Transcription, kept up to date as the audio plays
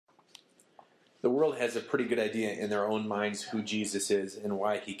The world has a pretty good idea in their own minds who Jesus is and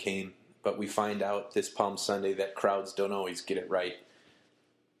why he came, but we find out this Palm Sunday that crowds don't always get it right.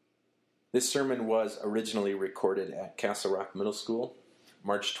 This sermon was originally recorded at Castle Rock Middle School,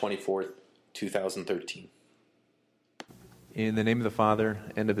 March 24th, 2013. In the name of the Father,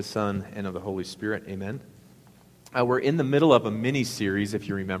 and of the Son, and of the Holy Spirit, amen. We're in the middle of a mini-series, if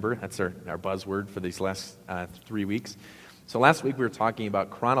you remember. That's our buzzword for these last 3 weeks. So last week we were talking about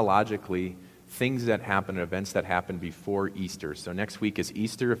chronologically things that happen, events that happen before Easter. So next week is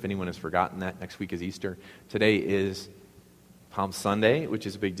Easter, if anyone has forgotten that. Next week is Easter. Today is Palm Sunday, which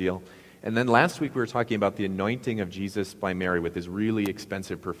is a big deal. And then last week we were talking about the anointing of Jesus by Mary with his really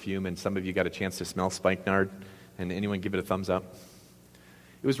expensive perfume, and some of you got a chance to smell spikenard. And anyone give it a thumbs up?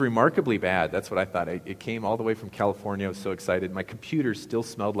 It was remarkably bad. That's what I thought. It came all the way from California. I was so excited. My computer still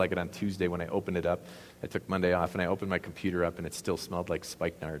smelled like it on Tuesday when I opened it up. I took Monday off, and I opened my computer up, and it still smelled like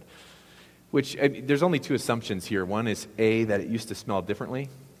spikenard. Which, there's only two assumptions here. One is, A, that it used to smell differently,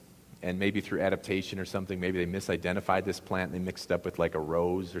 and maybe through adaptation or something, maybe they misidentified this plant and they mixed it up with like a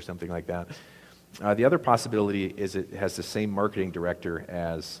rose or something like that. The other possibility is it has the same marketing director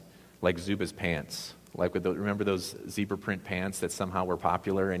as like Zuba's pants. Like remember those zebra print pants that somehow were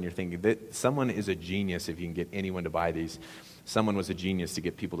popular, and you're thinking that someone is a genius if you can get anyone to buy these. Someone was a genius to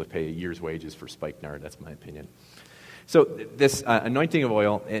get people to pay a year's wages for spikenard. That's my opinion. So this anointing of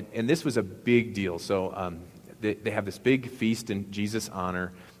oil, and this was a big deal. So they have this big feast in Jesus'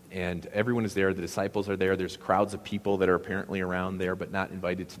 honor, and everyone is there. The disciples are there. There's crowds of people that are apparently around there but not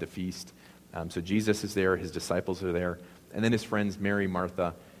invited to the feast. So Jesus is there. His disciples are there. And then his friends Mary,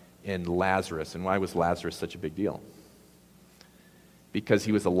 Martha, and Lazarus. And why was Lazarus such a big deal? Because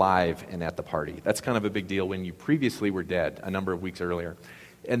he was alive and at the party. That's kind of a big deal when you previously were dead a number of weeks earlier.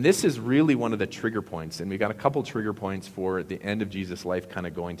 And this is really one of the trigger points. And we got a couple trigger points for the end of Jesus' life kind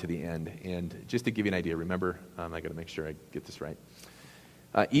of going to the end. And just to give you an idea, remember, I got to make sure I get this right.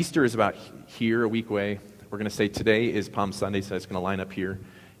 Easter is about here, a week away. We're going to say today is Palm Sunday, so it's going to line up here.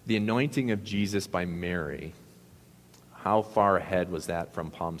 The anointing of Jesus by Mary. How far ahead was that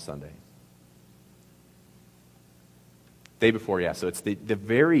from Palm Sunday? Day before, yeah. So it's the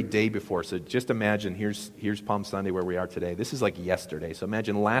very day before. So just imagine, here's Palm Sunday where we are today. This is like yesterday. So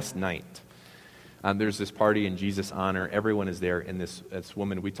imagine last night. There's this party in Jesus' honor. Everyone is there. And this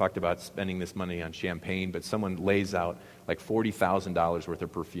woman, we talked about spending this money on champagne, but someone lays out like $40,000 worth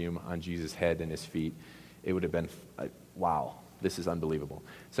of perfume on Jesus' head and his feet. It would have been, wow. This is unbelievable.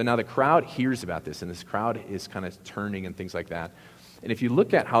 So now the crowd hears about this, and this crowd is kind of turning and things like that. And if you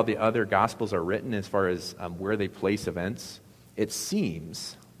look at how the other Gospels are written as far as where they place events, it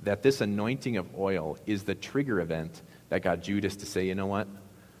seems that this anointing of oil is the trigger event that got Judas to say, you know what,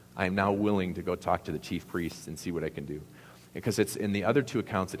 I am now willing to go talk to the chief priests and see what I can do. Because it's in the other two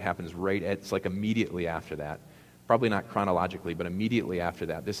accounts, it happens it's like immediately after that. Probably not chronologically, but immediately after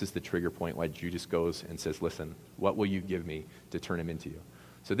that, this is the trigger point why Judas goes and says, listen, what will you give me to turn him into you?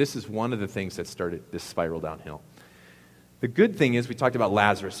 So this is one of the things that started this spiral downhill. The good thing is we talked about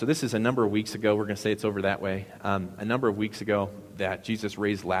Lazarus. So this is a number of weeks ago. We're going to say it's over that way. A number of weeks ago that Jesus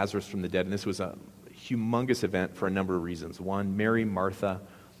raised Lazarus from the dead, and this was a humongous event for a number of reasons. One, Mary and Martha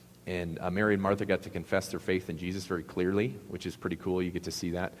got to confess their faith in Jesus very clearly, which is pretty cool. You get to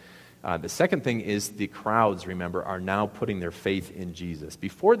see that. The second thing is the crowds, remember, are now putting their faith in Jesus.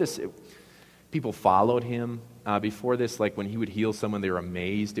 Before this, people followed him. Before this, like when he would heal someone, they were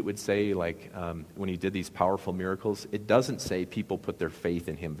amazed, it would say, like when he did these powerful miracles. It doesn't say people put their faith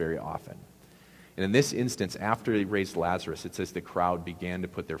in him very often. And in this instance, after he raised Lazarus, it says the crowd began to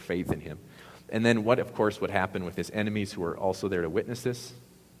put their faith in him. And then what, of course, would happen with his enemies who are also there to witness this?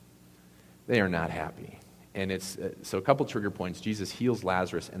 They are not happy. And it's so a couple trigger points. Jesus heals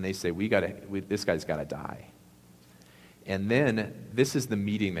Lazarus, and they say, this guy's got to die. And then this is the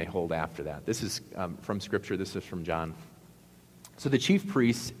meeting they hold after that. This is from Scripture. This is from John. So the chief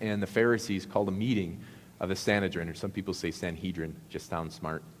priests and the Pharisees called a meeting of the Sanhedrin, or some people say Sanhedrin, just sounds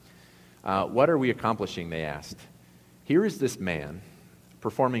smart. What are we accomplishing, they asked. Here is this man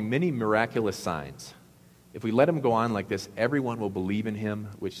performing many miraculous signs. If we let him go on like this, everyone will believe in him,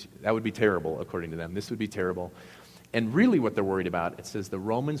 which that would be terrible, according to them. This would be terrible. And really what they're worried about, it says the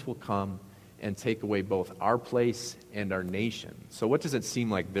Romans will come and take away both our place and our nation. So what does it seem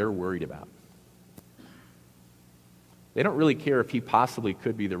like they're worried about? They don't really care if he possibly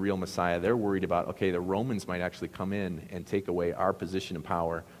could be the real Messiah. They're worried about, okay, the Romans might actually come in and take away our position of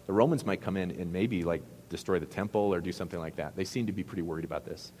power. The Romans might come in and maybe like destroy the temple or do something like that. They seem to be pretty worried about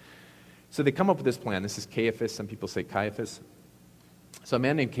this. So they come up with this plan. This is Caiaphas. Some people say Caiaphas. So a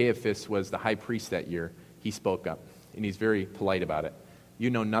man named Caiaphas was the high priest that year. He spoke up, and he's very polite about it. You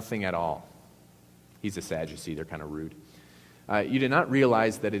know nothing at all. He's a Sadducee. They're kind of rude. You did not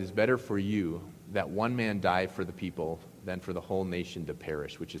realize that it is better for you that one man die for the people than for the whole nation to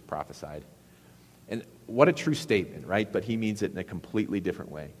perish, which is prophesied. And what a true statement, right? But he means it in a completely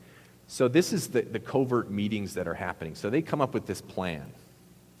different way. So this is the covert meetings that are happening. So they come up with this plan.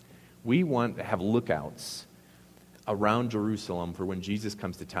 We want to have lookouts around Jerusalem for when Jesus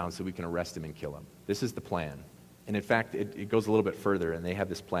comes to town so we can arrest him and kill him. This is the plan. And in fact, it goes a little bit further, and they have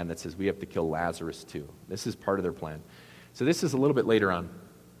this plan that says we have to kill Lazarus too. This is part of their plan. So this is a little bit later on.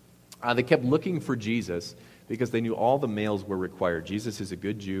 They kept looking for Jesus because they knew all the males were required. Jesus is a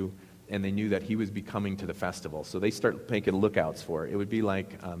good Jew, and they knew that he would be coming to the festival. So they start making lookouts for it. It would be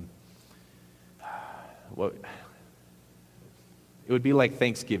like, it would be like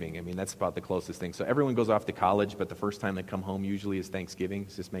Thanksgiving. I mean, that's about the closest thing. So everyone goes off to college, but the first time they come home usually is Thanksgiving.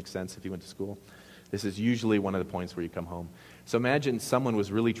 Does this make sense if you went to school? This is usually one of the points where you come home. So imagine someone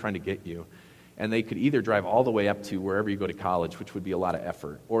was really trying to get you, and they could either drive all the way up to wherever you go to college, which would be a lot of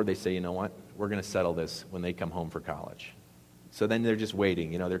effort, or they say, you know what, we're going to settle this when they come home for college. So then they're just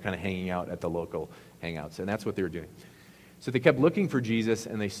waiting. They're kind of hanging out at the local hangouts, and that's what they were doing. So they kept looking for Jesus,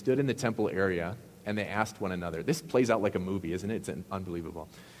 and they stood in the temple area, and they asked one another. This plays out like a movie, isn't it? It's unbelievable.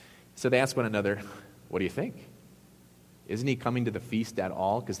 So they asked one another, what do you think? Isn't he coming to the feast at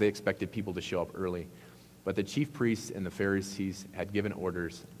all? Because they expected people to show up early. But the chief priests and the Pharisees had given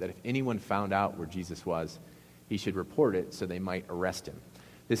orders that if anyone found out where Jesus was, he should report it so they might arrest him.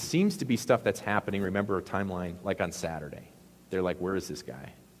 This seems to be stuff that's happening, remember a timeline, like on Saturday. They're like, where is this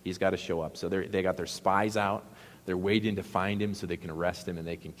guy? He's got to show up. So they got their spies out. They're waiting to find him so they can arrest him and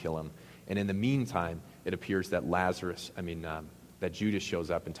they can kill him. And in the meantime, it appears that that Judas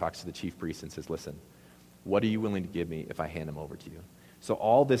shows up and talks to the chief priest and says, listen, what are you willing to give me if I hand him over to you? So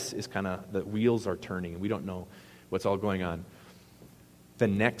all this is kind of, the wheels are turning, and we don't know what's all going on. The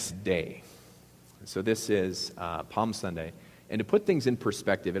next day, so this is Palm Sunday, and to put things in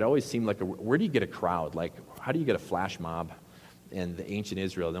perspective, it always seemed like, where do you get a crowd? Like, how do you get a flash mob in the ancient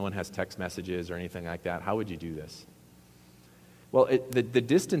Israel? No one has text messages or anything like that. How would you do this? Well, the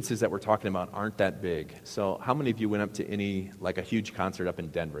distances that we're talking about aren't that big. So how many of you went up to a huge concert up in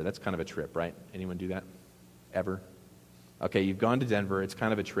Denver? That's kind of a trip, right? Anyone do that? Ever? Okay, you've gone to Denver. It's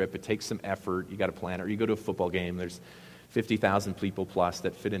kind of a trip. It takes some effort. You got to plan it. Or you go to a football game. There's 50,000 people plus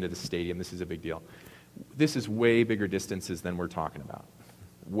that fit into the stadium. This is a big deal. This is way bigger distances than we're talking about.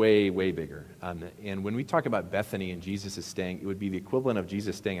 Way, way bigger. And when we talk about Bethany and Jesus is staying, it would be the equivalent of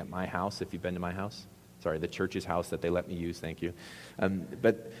Jesus staying at my house, if you've been to my house. Sorry, the church's house that they let me use, thank you.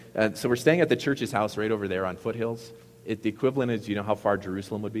 So we're staying at the church's house right over there on Foothills. The equivalent is, you know how far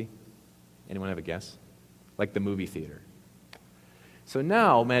Jerusalem would be? Anyone have a guess? Like the movie theater. So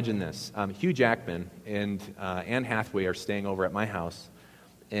now, imagine this. Hugh Jackman and Anne Hathaway are staying over at my house,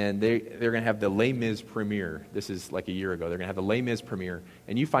 and they're going to have the Les Mis premiere. This is like a year ago. They're going to have the Les Mis premiere,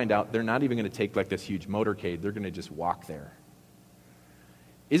 and you find out they're not even going to take like this huge motorcade. They're going to just walk there.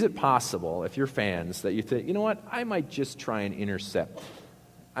 Is it possible, if you're fans, that you think, you know what, I might just try and intercept.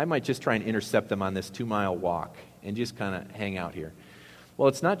 I might just try and intercept them on this 2-mile walk and just kind of hang out here. Well,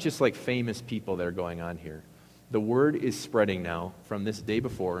 it's not just like famous people that are going on here. The word is spreading now from this day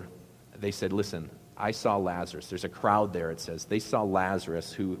before. They said, listen, I saw Lazarus. There's a crowd there, it says. They saw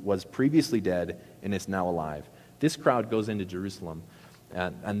Lazarus, who was previously dead and is now alive. This crowd goes into Jerusalem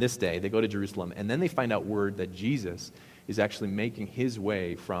on this day. They go to Jerusalem, and then they find out word that Jesus is actually making his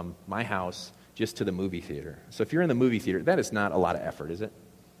way from my house just to the movie theater. So if you're in the movie theater, that is not a lot of effort, is it,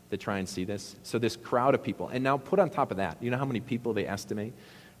 to try and see this? So this crowd of people. And now put on top of that, you know how many people they estimate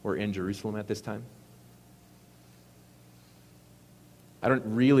were in Jerusalem at this time? I don't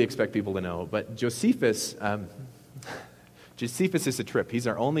really expect people to know, but Josephus is a trip. He's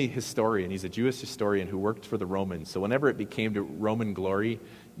our only historian. He's a Jewish historian who worked for the Romans. So whenever it became to Roman glory,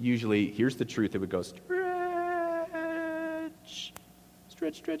 usually, here's the truth, it would go stretch.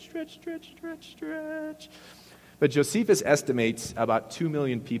 But Josephus estimates about 2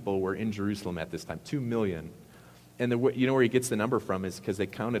 million people were in Jerusalem at this time, 2 million. And you know where he gets the number from is because they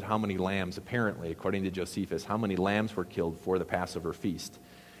counted how many lambs, apparently, according to Josephus, how many lambs were killed for the Passover feast.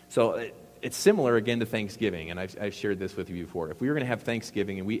 So it's similar, again, to Thanksgiving, and I've shared this with you before. If we were going to have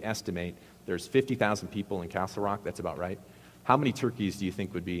Thanksgiving and we estimate there's 50,000 people in Castle Rock, that's about right, how many turkeys do you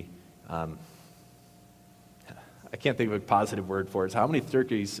think would be, I can't think of a positive word for it, so how many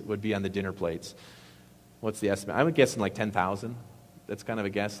turkeys would be on the dinner plates? What's the estimate? I'm guessing like 10,000. That's kind of a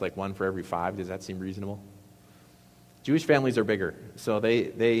guess, like 1 for every 5. Does that seem reasonable? Jewish families are bigger, so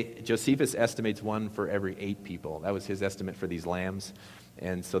Josephus estimates 1 for every 8 people. That was his estimate for these lambs,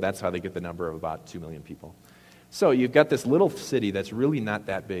 and so that's how they get the number of about 2 million people. So you've got this little city that's really not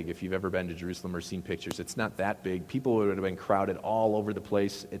that big. If you've ever been to Jerusalem or seen pictures, it's not that big. People would have been crowded all over the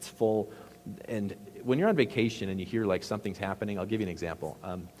place. It's full. And when you're on vacation and you hear like something's happening, I'll give you an example.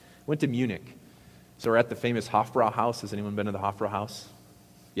 Went to Munich. So we're at the famous Hofbrauhaus. Has anyone been to the Hofbrauhaus?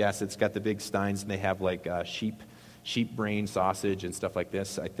 Yes, it's got the big steins, and they have like sheep brain sausage and stuff like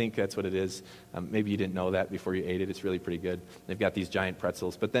this. I think that's what it is. Maybe you didn't know that before you ate it. It's really pretty good. They've got these giant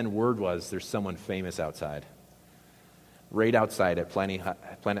pretzels. But then word was there's someone famous outside. Right outside at Planet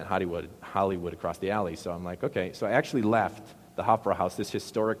Hollywood across the alley. So I'm like, okay. So I actually left the Hofbrauhaus, this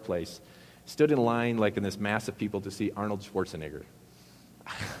historic place, stood in line like in this mass of people to see Arnold Schwarzenegger.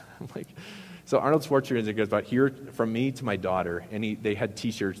 I'm like, so Arnold Schwarzenegger goes about here from me to my daughter, and they had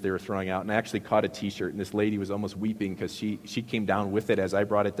T-shirts they were throwing out, and I actually caught a T-shirt, and this lady was almost weeping because she came down with it as I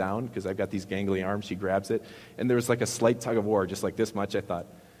brought it down because I've got these gangly arms. She grabs it, and there was like a slight tug of war, just like this much. I thought,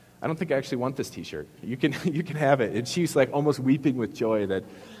 I don't think I actually want this T-shirt. You can have it. And she's like almost weeping with joy that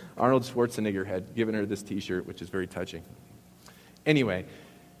Arnold Schwarzenegger had given her this T-shirt, which is very touching. Anyway,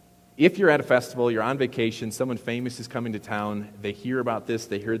 if you're at a festival, you're on vacation, someone famous is coming to town, they hear about this,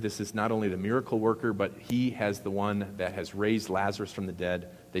 they hear this is not only the miracle worker, but he has the one that has raised Lazarus from the dead,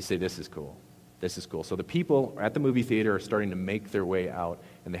 they say, this is cool. This is cool. So the people at the movie theater are starting to make their way out,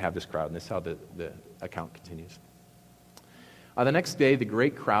 and they have this crowd, and this is how the account continues. The next day, the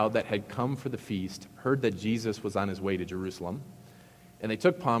great crowd that had come for the feast heard that Jesus was on his way to Jerusalem, and they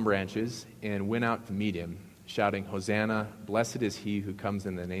took palm branches and went out to meet him, shouting, Hosanna, blessed is he who comes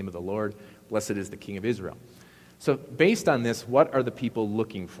in the name of the Lord, blessed is the King of Israel. So based on this, what are the people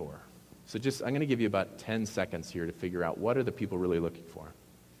looking for? So I'm going to give you about 10 seconds here to figure out what are the people really looking for.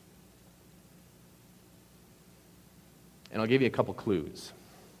 And I'll give you a couple clues.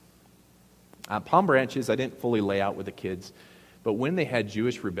 Palm branches, I didn't fully lay out with the kids, but when they had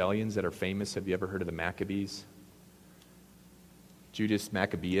Jewish rebellions that are famous, have you ever heard of the Maccabees? Judas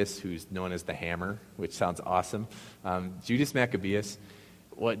Maccabeus, who's known as the Hammer, which sounds awesome. Judas Maccabeus,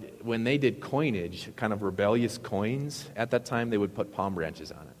 when they did coinage, kind of rebellious coins, at that time they would put palm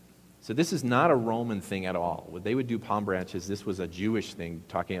branches on it. So this is not a Roman thing at all. When they would do palm branches, this was a Jewish thing,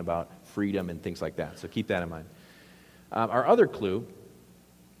 talking about freedom and things like that. So keep that in mind. Our other clue,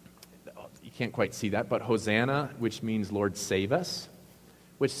 you can't quite see that, but Hosanna, which means Lord save us,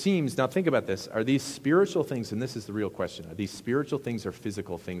 which seems, now think about this, are these spiritual things, and this is the real question, are these spiritual things or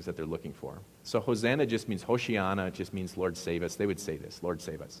physical things that they're looking for? So Hosanna just means Hoshiana, it just means Lord save us. They would say this, Lord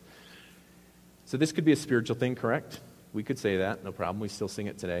save us. So this could be a spiritual thing, correct? We could say that, no problem, we still sing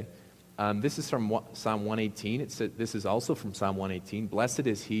it today. This is from Psalm 118. This is also from Psalm 118. Blessed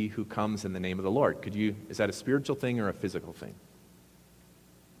is he who comes in the name of the Lord. Is that a spiritual thing or a physical thing?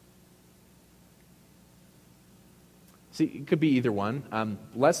 See, it could be either one.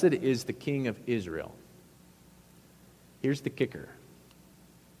 Blessed is the King of Israel. Here's the kicker.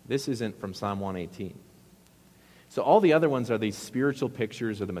 This isn't from Psalm 118. So all the other ones are these spiritual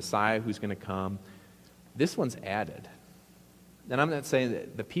pictures of the Messiah who's going to come. This one's added. And I'm not saying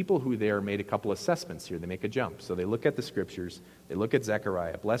that the people who there made a couple assessments here. They make a jump. So they look at the scriptures. They look at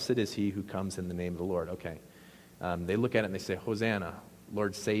Zechariah. Blessed is he who comes in the name of the Lord. Okay. They look at it and they say, Hosanna,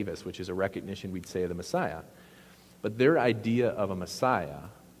 Lord save us, which is a recognition we'd say of the Messiah. But their idea of a Messiah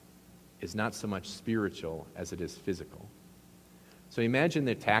is not so much spiritual as it is physical. So imagine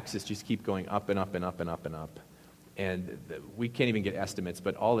the taxes just keep going up and up and up and up and up. And we can't even get estimates,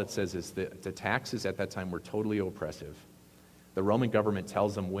 but all it says is that the taxes at that time were totally oppressive. The Roman government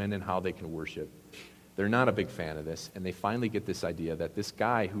tells them when and how they can worship. They're not a big fan of this, and they finally get this idea that this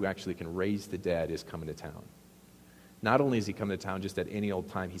guy who actually can raise the dead is coming to town. Not only is he coming to town just at any old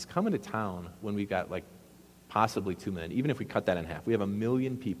time, he's coming to town when we got like possibly 2 million. Even if we cut that in half, we have 1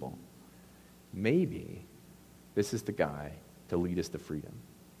 million people. Maybe this is the guy to lead us to freedom.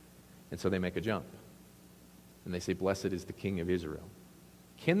 And so they make a jump. And they say, blessed is the King of Israel.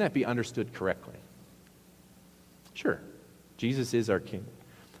 Can that be understood correctly? Sure. Jesus is our King.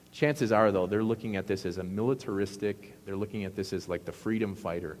 Chances are, though, they're looking at this as a militaristic, they're looking at this as like the freedom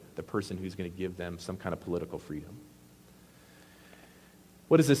fighter, the person who's going to give them some kind of political freedom.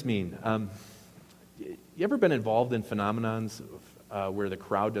 What does this mean? You ever been involved in phenomenons where the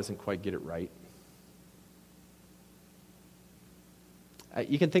crowd doesn't quite get it right?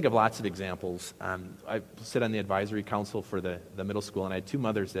 You can think of lots of examples. I sit on the advisory council for the middle school, and I had 2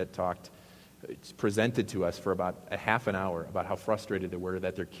 mothers that presented to us for about a half an hour about how frustrated they were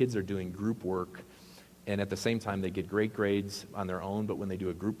that their kids are doing group work, and at the same time they get great grades on their own, but when they do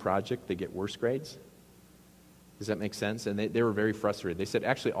a group project, they get worse grades. Does that make sense? And they were very frustrated. They said,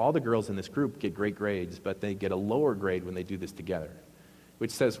 actually, all the girls in this group get great grades, but they get a lower grade when they do this together.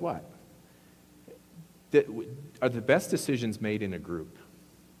 Which says what? Are the best decisions made in a group?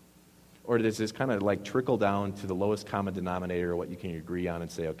 Or does this kind of like trickle down to the lowest common denominator, what you can agree on and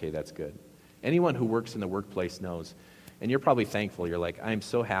say, okay, that's good? Anyone who works in the workplace knows. And you're probably thankful. You're like, I'm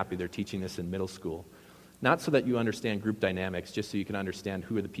so happy they're teaching this in middle school. Not so that you understand group dynamics, just so you can understand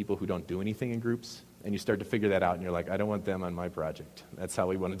who are the people who don't do anything in groups. And you start to figure that out, and you're like, I don't want them on my project. That's how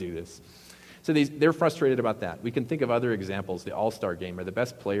we want to do this. So they're frustrated about that. We can think of other examples. The All-Star Game. Are the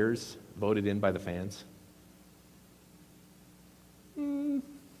best players voted in by the fans?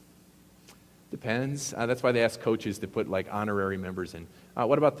 Depends. That's why they ask coaches to put like honorary members in.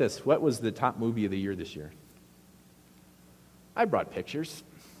 What about this? What was the top movie of the year this year? I brought pictures.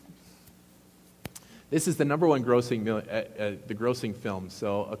 This is the number one grossing film.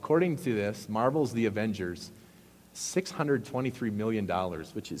 So according to this, Marvel's The Avengers, $623 million,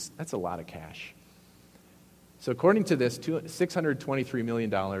 that's a lot of cash. So according to this, $623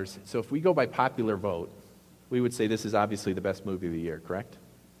 million. So if we go by popular vote, we would say this is obviously the best movie of the year, correct?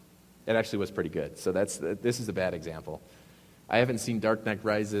 It actually was pretty good. So this is a bad example. I haven't seen Dark Knight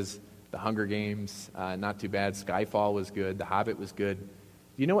Rises, The Hunger Games, not too bad. Skyfall was good. The Hobbit was good.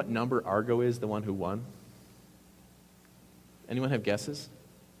 Do you know what number Argo is, the one who won? Anyone have guesses?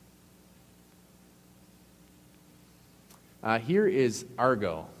 Here is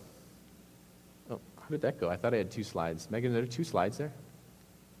Argo. Oh, how did that go? I thought I had 2 slides. Megan, are there 2 slides there?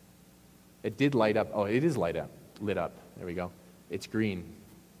 It did light up. Oh, it is lit up. There we go. It's green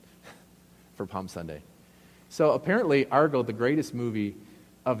for Palm Sunday. So apparently Argo, the greatest movie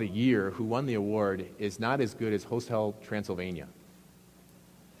of the year, who won the award, is not as good as Hotel Transylvania.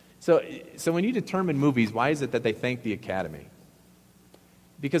 So when you determine movies, why is it that they thank the Academy?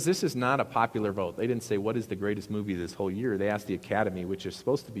 Because this is not a popular vote. They didn't say, what is the greatest movie this whole year? They asked the Academy, which is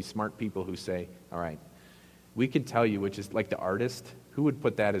supposed to be smart people who say, all right, we can tell you, which is like The Artist, who would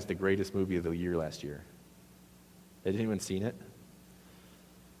put that as the greatest movie of the year last year? Has anyone seen it?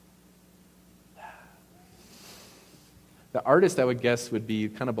 The Artist, I would guess, would be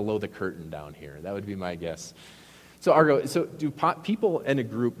kind of below the curtain down here. That would be my guess. So Argo, do people in a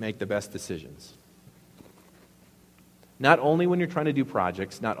group make the best decisions? Not only when you're trying to do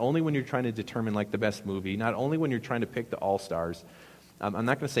projects, not only when you're trying to determine like the best movie, not only when you're trying to pick the all-stars. I'm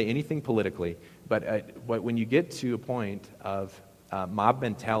not going to say anything politically, but when you get to a point of mob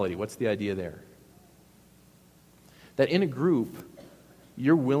mentality, what's the idea there? That in a group,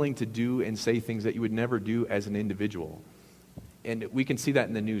 you're willing to do and say things that you would never do as an individual. And we can see that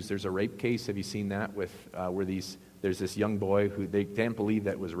in the news. There's a rape case. Have you seen that with where there's this young boy who they can't believe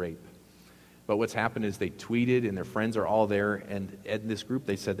that was rape. But what's happened is they tweeted, and their friends are all there, and in this group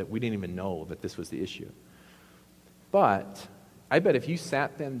they said that we didn't even know that this was the issue. But I bet if you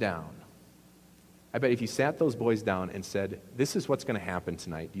sat them down, I bet if you sat those boys down and said, this is what's going to happen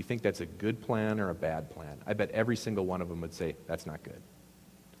tonight, do you think that's a good plan or a bad plan? I bet every single one of them would say, that's not good,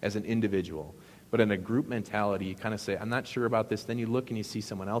 as an individual. But in a group mentality, you kind of say, I'm not sure about this. Then you look and you see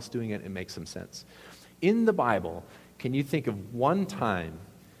someone else doing it, and it makes some sense. In the Bible, can you think of one time,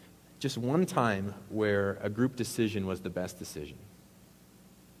 just one time, where a group decision was the best decision?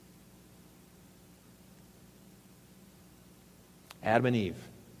 Adam and Eve.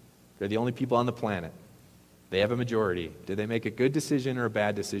 They're the only people on the planet. They have a majority. Did they make a good decision or a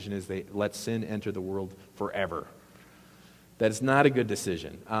bad decision as they let sin enter the world forever? That is not a good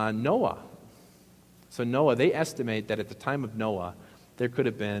decision. Noah. So Noah, they estimate that at the time of Noah, there could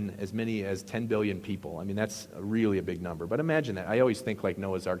have been as many as 10 billion people. I mean, that's really a big number. But imagine that. I always think like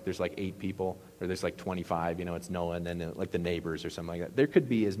Noah's Ark, there's like 8 people, or there's like 25, it's Noah, and then like the neighbors or something like that. There could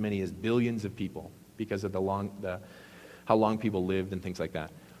be as many as billions of people because of how long people lived and things like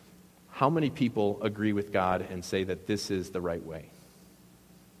that. How many people agree with God and say that this is the right way?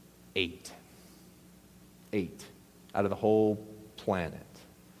 8. 8 out of the whole planet.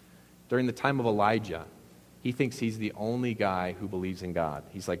 During the time of Elijah, he thinks he's the only guy who believes in God.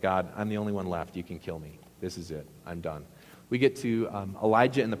 He's like, God, I'm the only one left. You can kill me. This is it. I'm done. We get to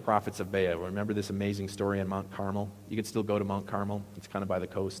Elijah and the prophets of Baal. Remember this amazing story on Mount Carmel? You can still go to Mount Carmel. It's kind of by the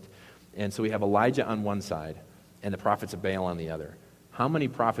coast. And so we have Elijah on one side and the prophets of Baal on the other. How many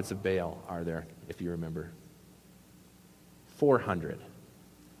prophets of Baal are there, if you remember? 400.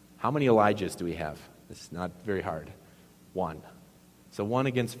 How many Elijahs do we have? It's not very hard. 1. So 1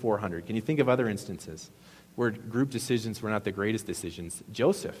 against 400. Can you think of other instances where group decisions were not the greatest decisions?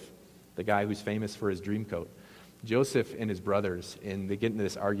 Joseph, the guy who's famous for his dream coat. Joseph and his brothers, and they get into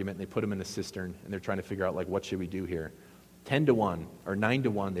this argument, and they put him in a cistern, and they're trying to figure out, like, what should we do here? 10-1 or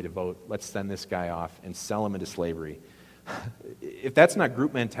 9-1, they vote, let's send this guy off and sell him into slavery. If that's not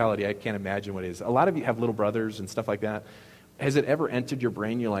group mentality, I can't imagine what it is. A lot of you have little brothers and stuff like that. Has it ever entered your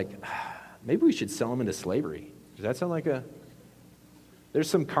brain? You're like, maybe we should sell them into slavery. Does that sound like a... There's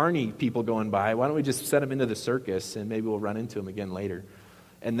some carny people going by. Why don't we just set them into the circus and maybe we'll run into them again later?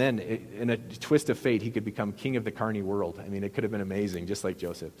 And then, in a twist of fate, he could become king of the carny world. I mean, it could have been amazing, just like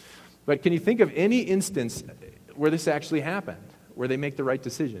Joseph. But can you think of any instance where this actually happened, where they make the right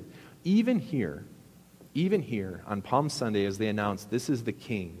decision? Even here, on Palm Sunday, as they announce, this is the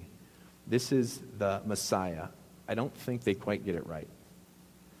king, this is the Messiah, I don't think they quite get it right.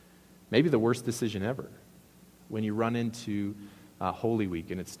 Maybe the worst decision ever. When you run into Holy Week,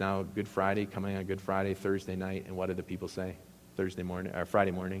 and it's now Good Friday, coming on Good Friday, Thursday night, and what do the people say? Thursday morning or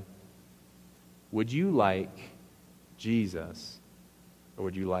Friday morning? Would you like Jesus or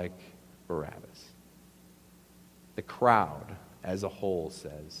would you like Barabbas? The crowd as a whole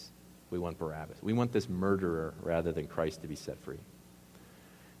says, we want Barabbas. We want this murderer rather than Christ to be set free.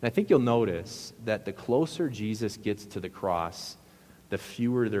 And I think you'll notice that the closer Jesus gets to the cross, the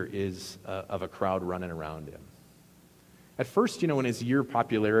fewer there is of a crowd running around him. At first, in his year of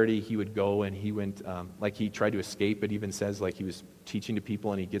popularity, he would go and he went, like he tried to escape. It even says like he was teaching to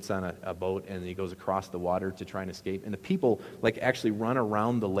people and he gets on a boat and he goes across the water to try and escape. And the people actually run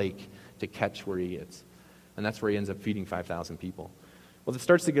around the lake to catch where he is. And that's where he ends up feeding 5,000 people. Well, it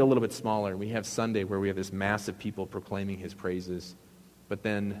starts to get a little bit smaller. We have Sunday where we have this mass of people proclaiming his praises. But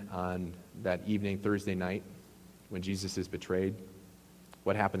then on that evening, Thursday night, when Jesus is betrayed,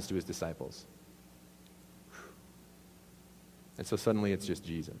 what happens to his disciples? And so suddenly it's just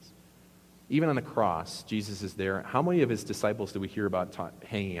Jesus. Even on the cross, Jesus is there. How many of his disciples do we hear about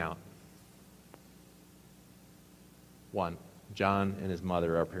hanging out? One. John and his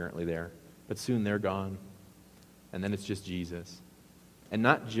mother are apparently there. But soon they're gone. And then it's just Jesus. And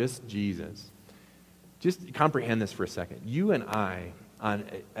not just Jesus. Just comprehend this for a second. You and I, on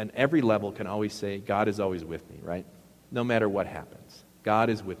every level, can always say, God is always with me, right? No matter what happens.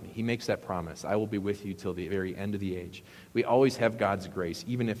 God is with me. He makes that promise. I will be with you till the very end of the age. We always have God's grace,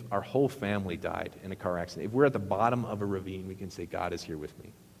 even if our whole family died in a car accident. If we're at the bottom of a ravine, we can say, God is here with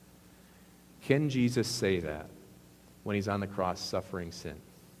me. Can Jesus say that when he's on the cross suffering sin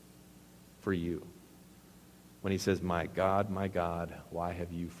for you? When he says, my God, why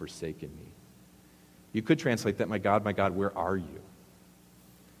have you forsaken me? You could translate that, my God, where are you?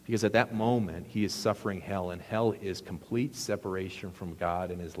 Because at that moment, he is suffering hell, and hell is complete separation from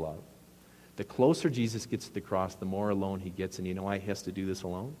God and his love. The closer Jesus gets to the cross, the more alone he gets. And you know why he has to do this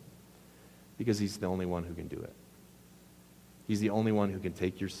alone? Because he's the only one who can do it. He's the only one who can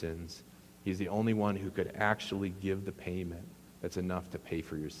take your sins. He's the only one who could actually give the payment that's enough to pay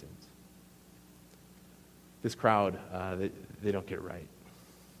for your sins. This crowd, they don't get it right.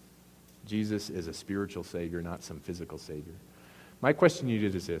 Jesus is a spiritual Savior, not some physical Savior. My question to you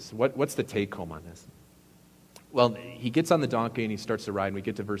is this. What's the take-home on this? Well, he gets on the donkey and he starts to ride, and we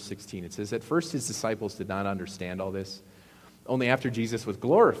get to verse 16. It says, at first his disciples did not understand all this. Only after Jesus was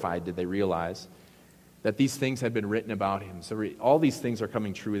glorified did they realize that these things had been written about him. So all these things are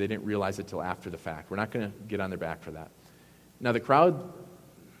coming true. They didn't realize it till after the fact. We're not going to get on their back for that. Now, the crowd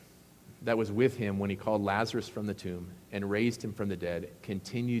that was with him when he called Lazarus from the tomb and raised him from the dead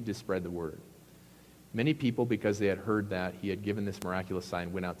continued to spread the word. Many people, because they had heard that he had given this miraculous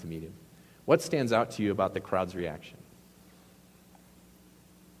sign, went out to meet him. What stands out to you about the crowd's reaction?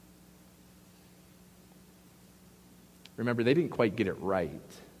 Remember, they didn't quite get it right,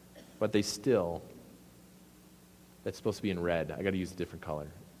 but they still, that's supposed to be in red. I got to use a different color.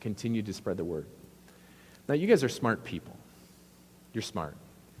 Continued to spread the word. Now, you guys are smart people. You're smart.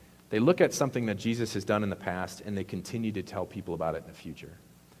 They look at something that Jesus has done in the past, and they continue to tell people about it in the future.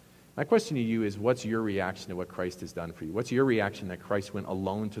 My question to you is, what's your reaction to what Christ has done for you? What's your reaction that Christ went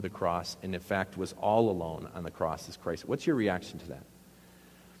alone to the cross and, in fact, was all alone on the cross as Christ? What's your reaction to that?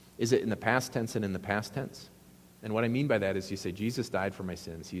 Is it in the past tense and in the past tense? And what I mean by that is you say, Jesus died for my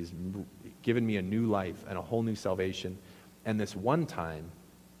sins. He has given me a new life and a whole new salvation. And this one time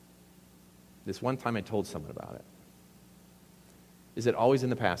I told someone about it. Is it always in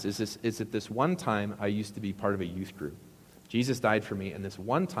the past? Is it this one time I used to be part of a youth group? Jesus died for me, and this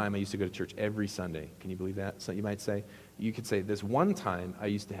one time I used to go to church every Sunday. Can you believe that? So you might say, you could say, this one time I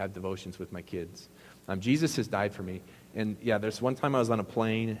used to have devotions with my kids. Jesus has died for me. And yeah, there's one time I was on a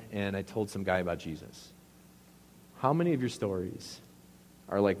plane, and I told some guy about Jesus. How many of your stories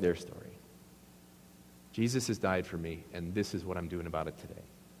are like their story? Jesus has died for me, and this is what I'm doing about it today.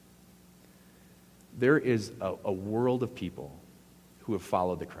 There is a world of people who have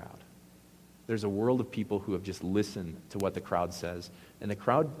followed the crowd. There's a world of people who have just listened to what the crowd says. And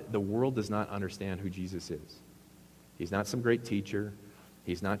the world does not understand who Jesus is. He's not some great teacher.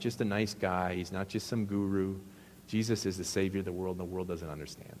 He's not just a nice guy. He's not just some guru. Jesus is the Savior of the world, and the world doesn't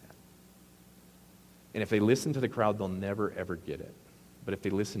understand that. And if they listen to the crowd, they'll never, ever get it. But if they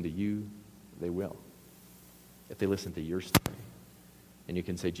listen to you, they will. If they listen to your story. And you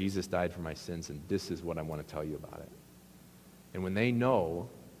can say, Jesus died for my sins, and this is what I want to tell you about it. And when they know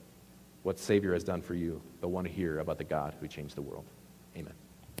what Savior has done for you, they'll want to hear about the God who changed the world. Amen.